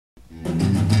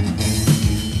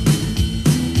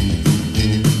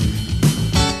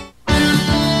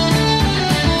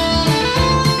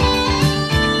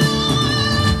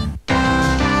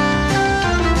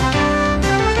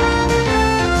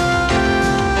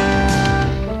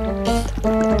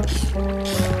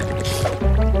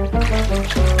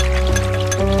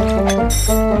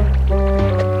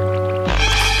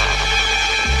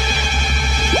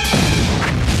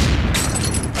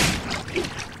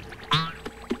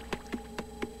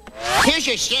Here's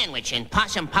your sandwich and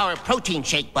Possum Power Protein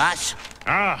Shake, boss.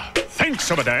 Ah,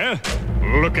 thanks, Obediah.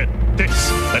 Look at this.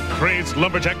 That crazed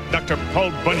lumberjack Dr.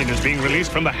 Paul Bunyan is being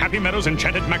released from the Happy Meadows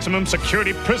Enchanted Maximum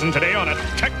Security Prison today on a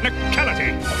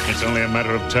technicality. It's only a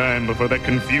matter of time before that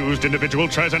confused individual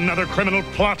tries another criminal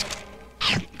plot.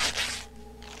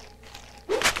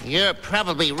 You're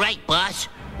probably right, boss.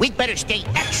 We'd better stay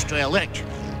extra alert,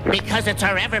 because it's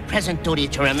our ever-present duty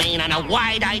to remain on a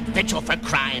wide-eyed vigil for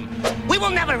crime. We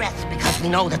will never rest because we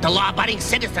know that the law-abiding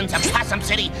citizens of Possum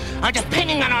City are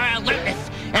depending on our alertness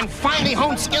and finely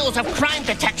honed skills of crime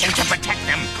detection to protect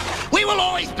them. We will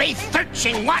always be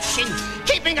searching, watching,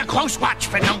 keeping a close watch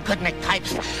for no-good-nick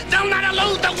types. They'll not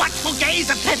elude the watchful gaze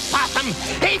of Pith Possum.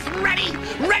 He's ready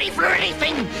for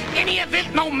anything, any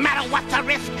event, no matter what the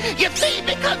risk. You see,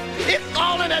 because it's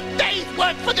all in a day's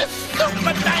work for the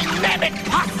super dynamic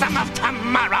Possum of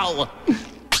Tomorrow.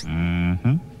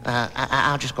 Mm-hmm.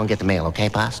 I'll just go and get the mail, okay,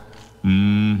 boss?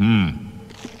 Mm-hmm.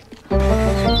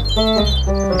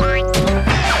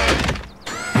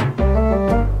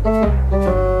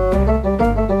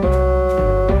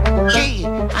 Gee,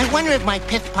 I wonder if my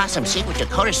Pith Possum secret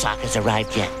decoder sock has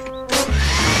arrived yet.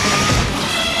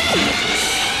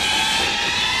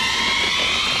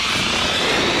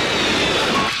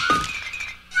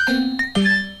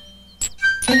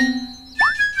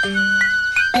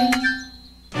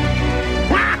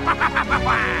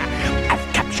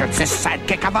 I've captured this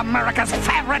sidekick of America's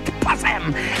favorite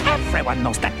possum. Everyone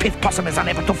knows that Pith Possum is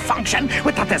unable to function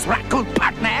without his raccoon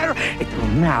partner. It will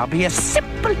now be a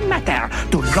simple matter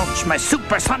to launch my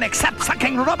supersonic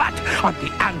sap-sucking robot on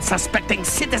the unsuspecting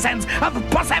citizens of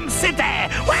Possum City.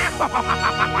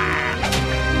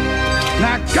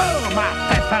 Now go, my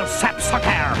faithful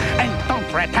sap-sucker, and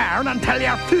don't return until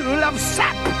you're full of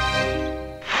sap.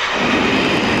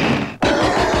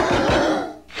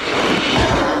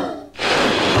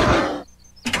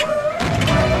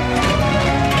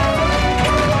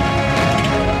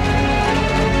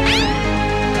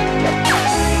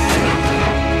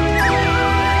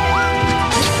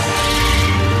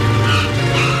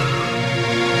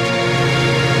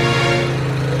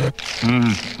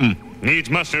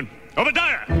 Needs mustard.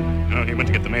 Obediah! Oh, he went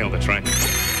to get the mail, that's right.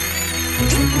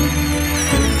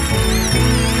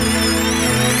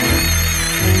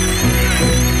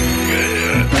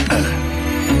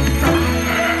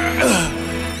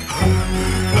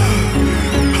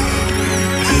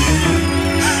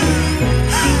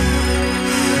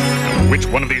 Which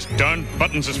one of these darn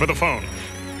buttons is for the phone?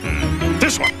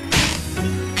 This one.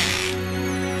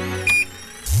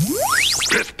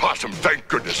 Pith Possum, thank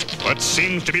goodness. What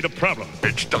seems to be the problem?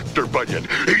 It's Dr. Bunyan.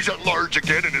 He's at large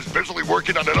again and is busily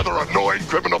working on another annoying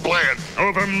criminal plan.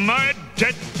 Over my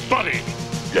dead body.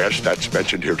 Yes, that's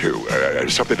mentioned here too.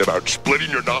 Something about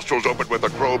splitting your nostrils open with a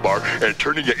crowbar and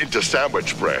turning you into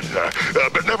sandwich bread.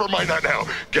 But never mind that now.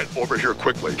 Get over here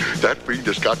quickly. That fiend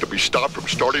has got to be stopped from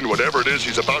starting whatever it is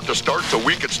he's about to start so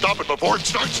we can stop it before it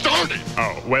starts starting.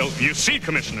 Oh, well, you see,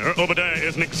 Commissioner, Obediah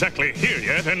isn't exactly here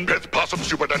yet, and... Pith Possum,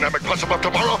 Super Dynamic Possum of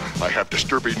Tomorrow, I have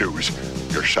disturbing news.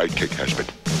 Your sidekick has been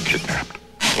kidnapped.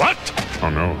 What? Oh,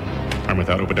 no. I'm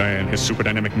without Obediah and his super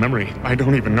dynamic memory. I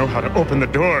don't even know how to open the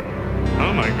door. How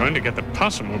am I going to get the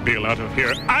Possum-mobile out of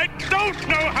here? I don't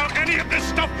know how any of this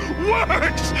stuff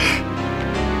works!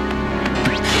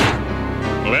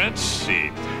 Let's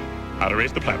see. How to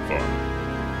raise the platform.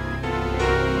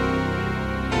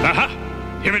 Aha!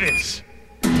 Here it is.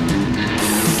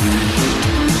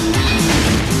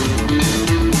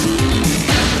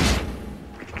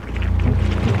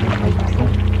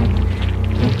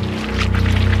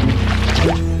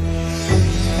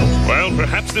 Well,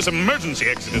 perhaps this emergency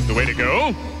exit is the way to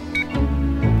go.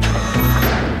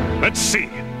 Let's see.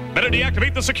 Better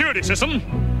deactivate the security system.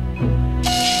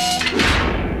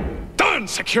 Darn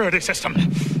security system!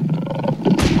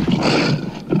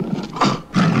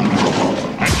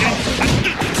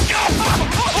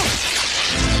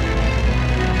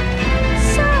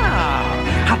 So,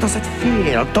 how does it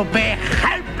feel to be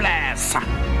helpless?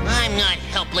 I'm not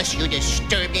helpless, you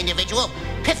disturbed individual.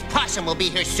 Pith Possum will be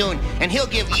here soon, and he'll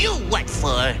give you what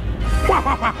for.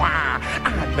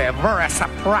 I'd be very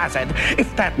surprised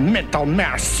if that mental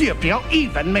marsupial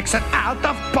even makes it out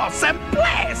of Possum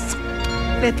Place.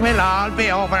 It will all be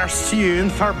over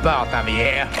soon for both of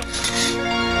you.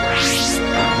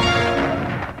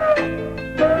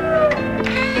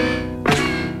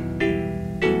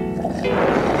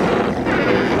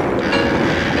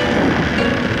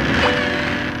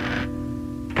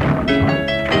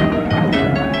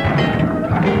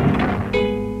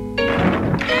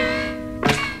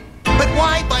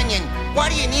 Why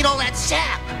do you need all that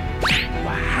sap?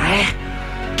 Why?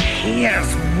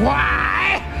 here's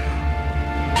why.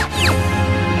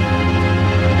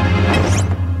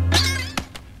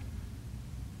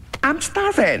 I'm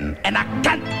starving, and I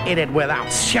can't eat it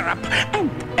without syrup.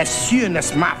 And as soon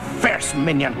as my first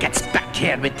minion gets back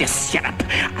here with this syrup,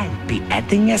 I'll be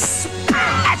adding a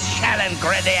special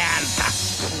ingredient.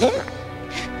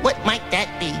 What might that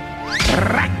be?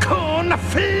 Raccoon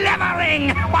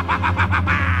flavoring!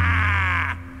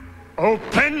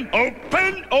 Open,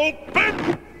 open,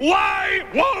 open! Why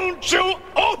won't you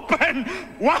open?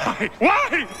 Why?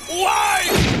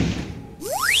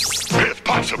 Pith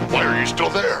Possum, why are you still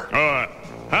there?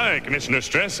 Hi, Commissioner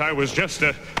Stress. I was just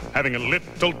having a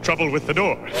little trouble with the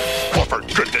door. Oh, for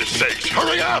goodness sakes,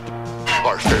 hurry up!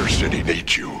 Our fair city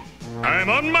needs you. I'm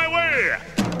on my way!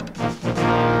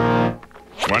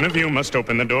 One of you must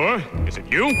open the door. Is it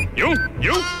you? You?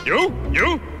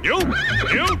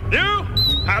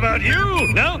 How about you?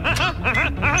 No?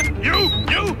 You?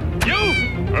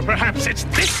 Or perhaps it's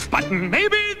this button.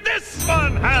 Maybe this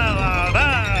one. How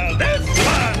about this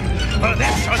one? Or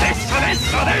this, or this, or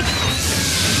this, or this.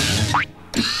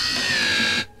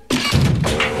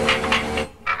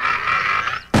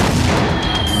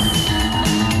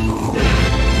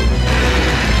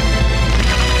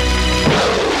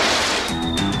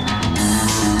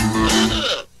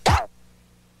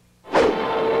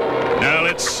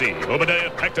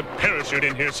 Obadiah packed a parachute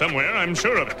in here somewhere, I'm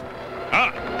sure of it.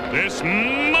 Ah, this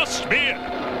must be it.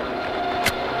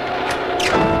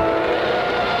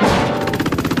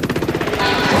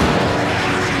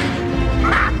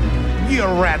 You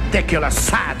ridiculous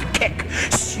sidekick!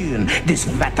 Soon, this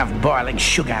vat of boiling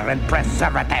sugar and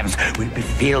preservatives will be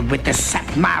filled with the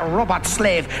sap my robot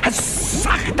slave has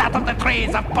sucked out of the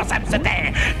trees of Possum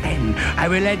City. Then I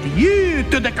will add you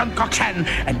to the concoction,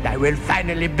 and I will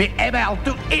finally be able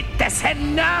to eat this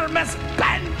enormous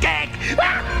pancake!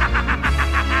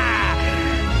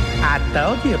 I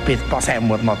told you Pith Possum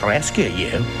would not rescue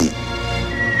you.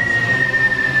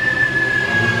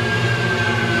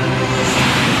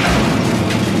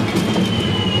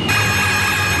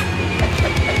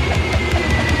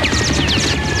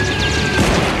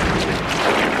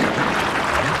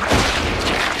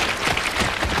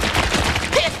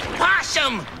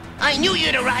 I knew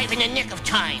you'd arrive in the nick of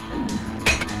time.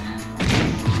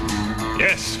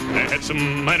 Yes, I had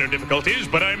some minor difficulties,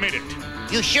 but I made it.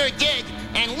 You sure did.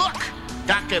 And look,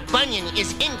 Dr. Bunyan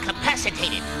is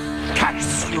incapacitated.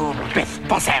 Curse you, Pith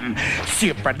Possum,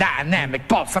 super dynamic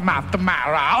Possum of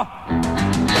Tomorrow.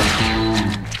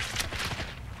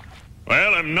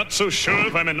 Well, I'm not so sure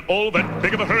if I'm in all that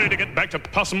big of a hurry to get back to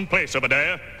Possum Place,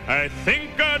 Obadiah. I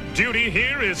think our duty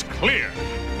here is clear.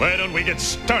 Why don't we get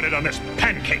started on this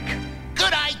pancake?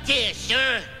 Good idea,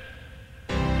 sir.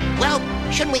 Well,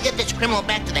 shouldn't we get this criminal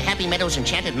back to the Happy Meadows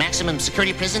Enchanted Maximum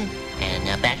Security Prison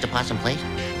and back to Possum Place?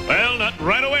 Well, not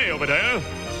right away, Obadiah.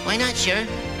 Why not, sir?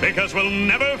 Because we'll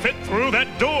never fit through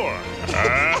that door.